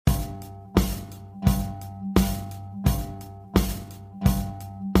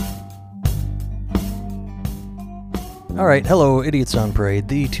Alright, hello, Idiots on Parade,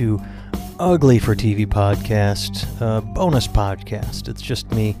 the Too Ugly for TV podcast, bonus podcast. It's just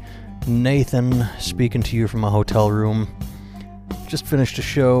me, Nathan, speaking to you from a hotel room. Just finished a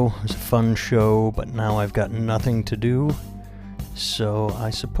show. It was a fun show, but now I've got nothing to do. So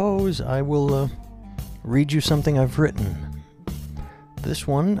I suppose I will read you something I've written. This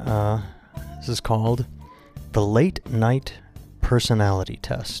is called The Late Night Personality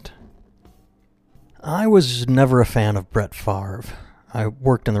Test. I was never a fan of Brett Favre. I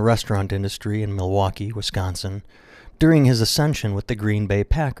worked in the restaurant industry in Milwaukee, Wisconsin, during his ascension with the Green Bay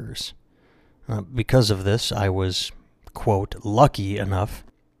Packers. Because of this, I was, quote, lucky enough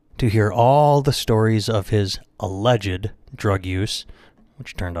to hear all the stories of his alleged drug use,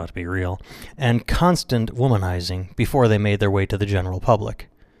 which turned out to be real, and constant womanizing before they made their way to the general public.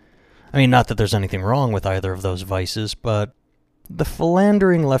 I mean, not that there's anything wrong with either of those vices, but the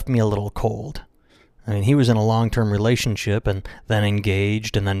philandering left me a little cold. I mean, he was in a long-term relationship and then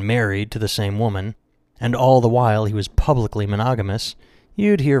engaged and then married to the same woman, and all the while he was publicly monogamous.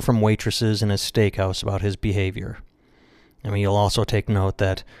 You'd hear from waitresses in his steakhouse about his behavior. I mean, you'll also take note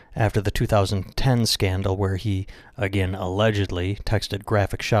that after the 2010 scandal where he, again allegedly, texted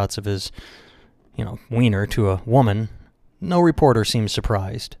graphic shots of his, wiener to a woman, no reporter seemed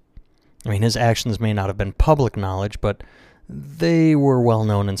surprised. I mean, his actions may not have been public knowledge, but they were well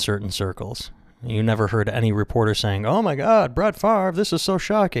known in certain circles. You never heard any reporter saying, "Oh my God, Brett Favre, this is so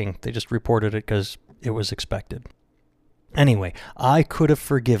shocking." They just reported it because it was expected. Anyway, I could have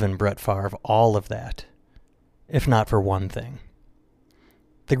forgiven Brett Favre all of that, if not for one thing.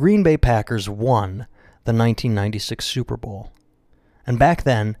 The Green Bay Packers won the 1996 Super Bowl. And back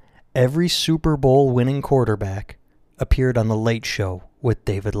then, every Super Bowl winning quarterback appeared on The Late Show with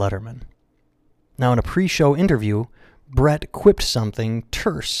David Letterman. Now, in a pre-show interview, Brett quipped something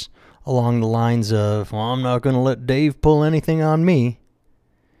terse along the lines of, "Well, I'm not going to let Dave pull anything on me."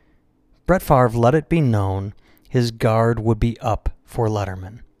 Brett Favre let it be known his guard would be up for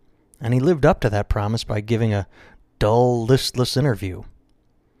Letterman, and he lived up to that promise by giving a dull, listless interview.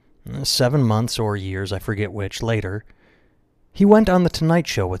 7 months or years, I forget which, later, he went on The Tonight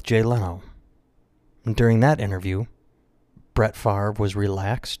Show with Jay Leno. And during that interview, Brett Favre was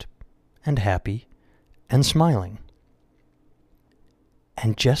relaxed and happy and smiling.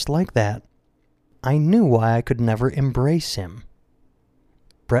 And just like that, I knew why I could never embrace him.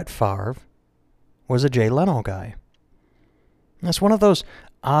 Brett Favre was a Jay Leno guy. That's one of those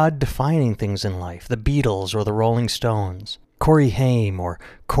odd defining things in life, the Beatles or the Rolling Stones, Corey Haim or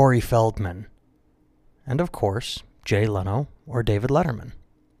Corey Feldman, and of course, Jay Leno or David Letterman.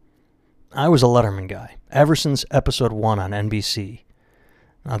 I was a Letterman guy, ever since episode 1 on NBC.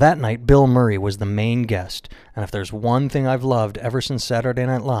 Now, that night, Bill Murray was the main guest, and if there's one thing I've loved ever since Saturday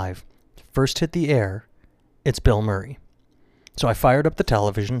Night Live first hit the air, it's Bill Murray. So I fired up the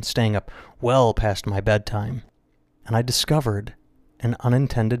television, staying up well past my bedtime, and I discovered an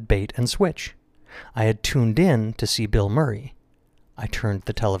unintended bait and switch. I had tuned in to see Bill Murray. I turned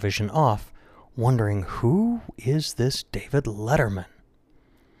the television off, wondering, who is this David Letterman?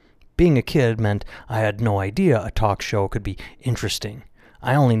 Being a kid meant I had no idea a talk show could be interesting.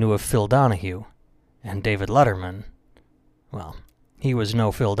 I only knew of Phil Donahue, and David Letterman, well, he was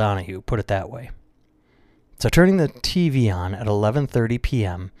no Phil Donahue, put it that way. So turning the TV on at 11:30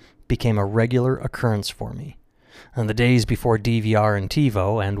 p.m. became a regular occurrence for me. And the days before DVR and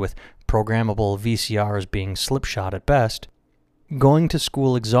TiVo, and with programmable VCRs being slipshod at best, going to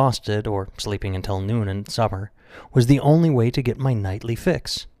school exhausted or sleeping until noon in summer was the only way to get my nightly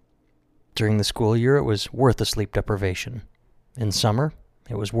fix. During the school year, it was worth the sleep deprivation. In summer,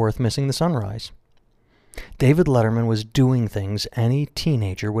 it was worth missing the sunrise. David Letterman was doing things any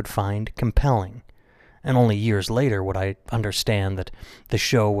teenager would find compelling, and only years later would I understand that the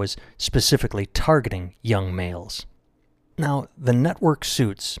show was specifically targeting young males. Now, the network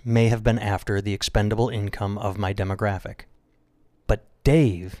suits may have been after the expendable income of my demographic, but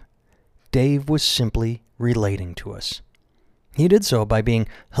Dave was simply relating to us. He did so by being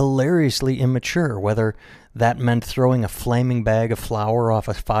hilariously immature, whether that meant throwing a flaming bag of flour off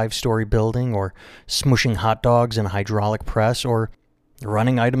a 5-story building, or smushing hot dogs in a hydraulic press, or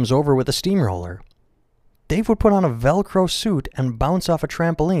running items over with a steamroller. Dave would put on a Velcro suit and bounce off a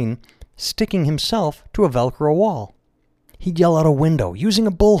trampoline, sticking himself to a Velcro wall. He'd yell out a window, using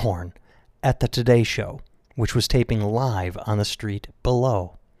a bullhorn, at the Today Show, which was taping live on the street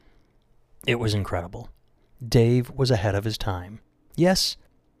below. It was incredible. Dave was ahead of his time. Yes,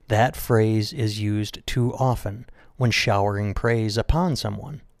 that phrase is used too often when showering praise upon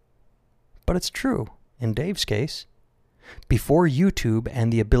someone. But it's true in Dave's case. Before YouTube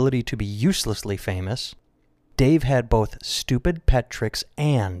and the ability to be uselessly famous, Dave had both stupid pet tricks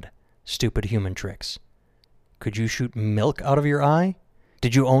and stupid human tricks. Could you shoot milk out of your eye?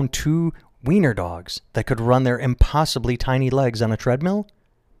 Did you own 2 wiener dogs that could run their impossibly tiny legs on a treadmill?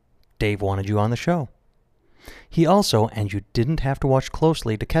 Dave wanted you on the show. He also, and you didn't have to watch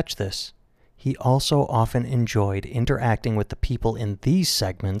closely to catch this, he also often enjoyed interacting with the people in these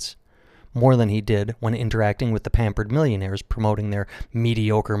segments more than he did when interacting with the pampered millionaires promoting their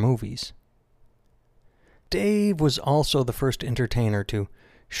mediocre movies. Dave was also the first entertainer to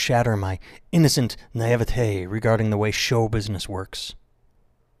shatter my innocent naivete regarding the way show business works.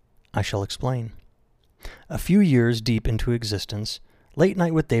 I shall explain. A few years deep into existence, Late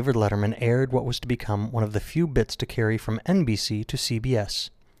Night with David Letterman aired what was to become one of the few bits to carry from NBC to CBS,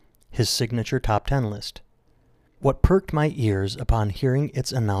 his signature top 10 list. What perked my ears upon hearing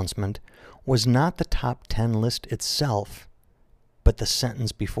its announcement was not the top 10 list itself, but the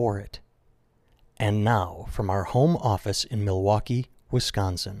sentence before it. And now, from our home office in Milwaukee,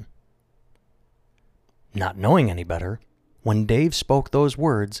 Wisconsin. Not knowing any better, when Dave spoke those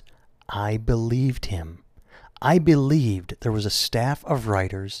words, I believed him. I believed there was a staff of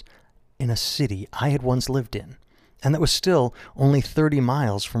writers in a city I had once lived in, and that was still only 30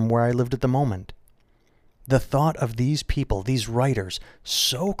 miles from where I lived at the moment. The thought of these people, these writers,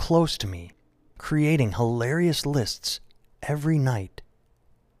 so close to me, creating hilarious lists every night.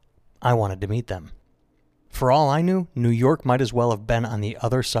 I wanted to meet them. For all I knew, New York might as well have been on the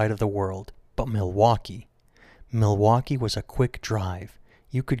other side of the world, but Milwaukee was a quick drive.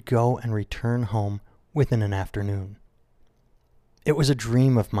 You could go and return home within an afternoon. It was a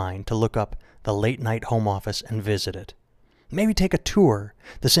dream of mine to look up the Late Night home office and visit it. Maybe take a tour,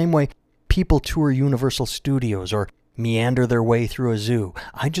 the same way people tour Universal Studios or meander their way through a zoo.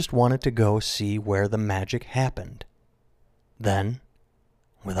 I just wanted to go see where the magic happened. Then,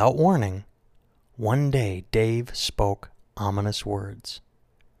 without warning, one day Dave spoke ominous words.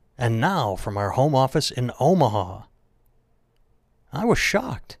 And now from our home office in Omaha. I was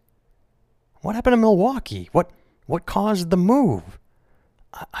shocked. What happened to Milwaukee? What caused the move?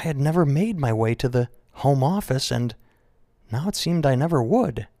 I had never made my way to the home office, and now it seemed I never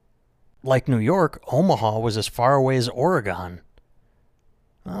would. Like New York, Omaha was as far away as Oregon.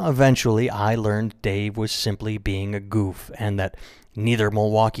 Eventually, I learned Dave was simply being a goof, and that neither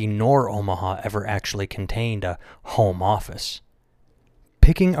Milwaukee nor Omaha ever actually contained a home office.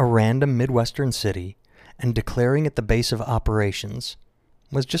 Picking a random Midwestern city and declaring it the base of operations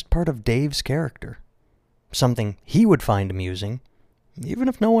was just part of Dave's character, something he would find amusing, even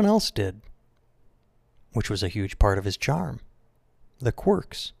if no one else did, which was a huge part of his charm, the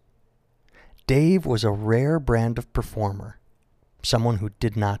quirks. Dave was a rare brand of performer, someone who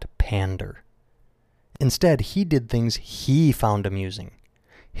did not pander. Instead, he did things he found amusing.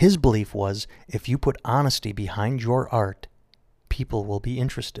 His belief was, if you put honesty behind your art, people will be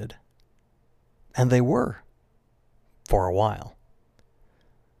interested. And they were, for a while.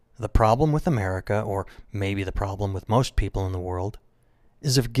 The problem with America, or maybe the problem with most people in the world,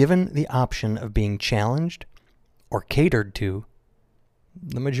 is if given the option of being challenged or catered to,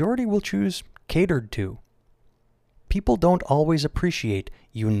 the majority will choose catered to. People don't always appreciate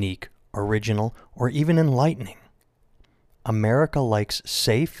unique, original, or even enlightening. America likes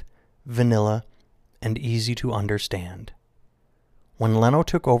safe, vanilla, and easy to understand. When Leno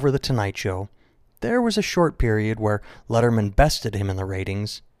took over The Tonight Show, there was a short period where Letterman bested him in the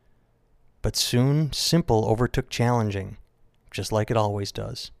ratings, but soon simple overtook challenging, just like it always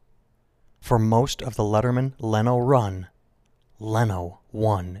does. For most of the Letterman-Leno run, Leno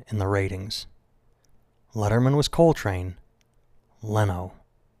won in the ratings. Letterman was Coltrane, Leno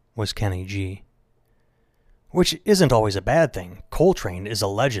was Kenny G. Which isn't always a bad thing. Coltrane is a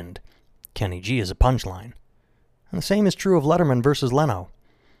legend. Kenny G is a punchline. And the same is true of Letterman versus Leno.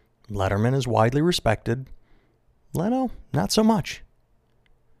 Letterman is widely respected. Leno, not so much.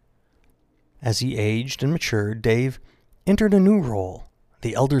 As he aged and matured, Dave entered a new role,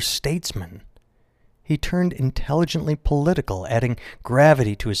 the elder statesman. He turned intelligently political, adding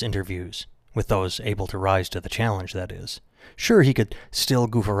gravity to his interviews, with those able to rise to the challenge, that is. Sure, he could still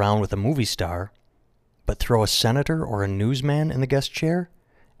goof around with a movie star, but throw a senator or a newsman in the guest chair,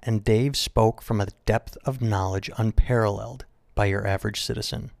 and Dave spoke from a depth of knowledge unparalleled by your average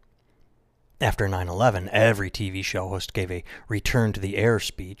citizen. After 9/11, every TV show host gave a return to the air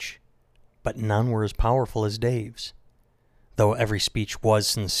speech, but none were as powerful as Dave's. Though every speech was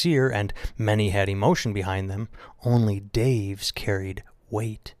sincere and many had emotion behind them, only Dave's carried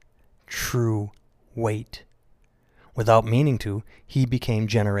weight, true weight. Without meaning to, he became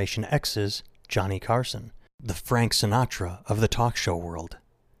Generation X's Johnny Carson, the Frank Sinatra of the talk show world.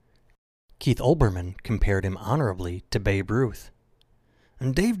 Keith Olbermann compared him honorably to Babe Ruth.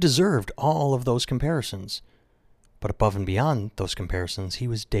 And Dave deserved all of those comparisons. But above and beyond those comparisons, he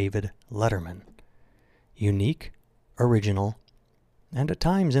was David Letterman. Unique, original, and at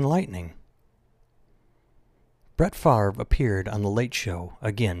times enlightening. Brett Favre appeared on The Late Show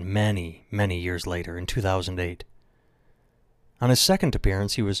again many, many years later in 2008. On his second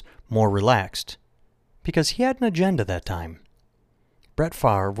appearance, he was more relaxed, because he had an agenda that time. Brett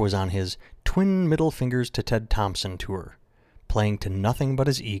Favre was on his Twin Middle Fingers to Ted Thompson tour, playing to nothing but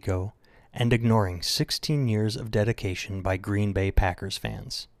his ego and ignoring 16 years of dedication by Green Bay Packers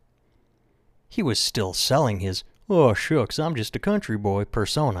fans. He was still selling his, "oh shucks, I'm just a country boy"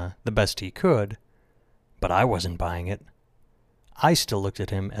 persona the best he could, but I wasn't buying it. I still looked at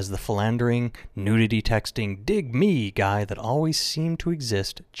him as the philandering, nudity texting, dig me guy that always seemed to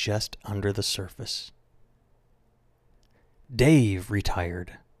exist just under the surface. Dave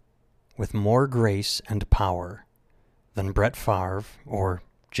retired with more grace and power than Brett Favre, or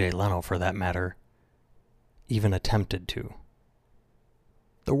Jay Leno for that matter, even attempted to.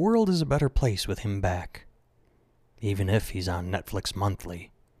 The world is a better place with him back, even if he's on Netflix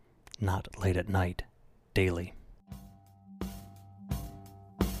monthly, not late at night, daily.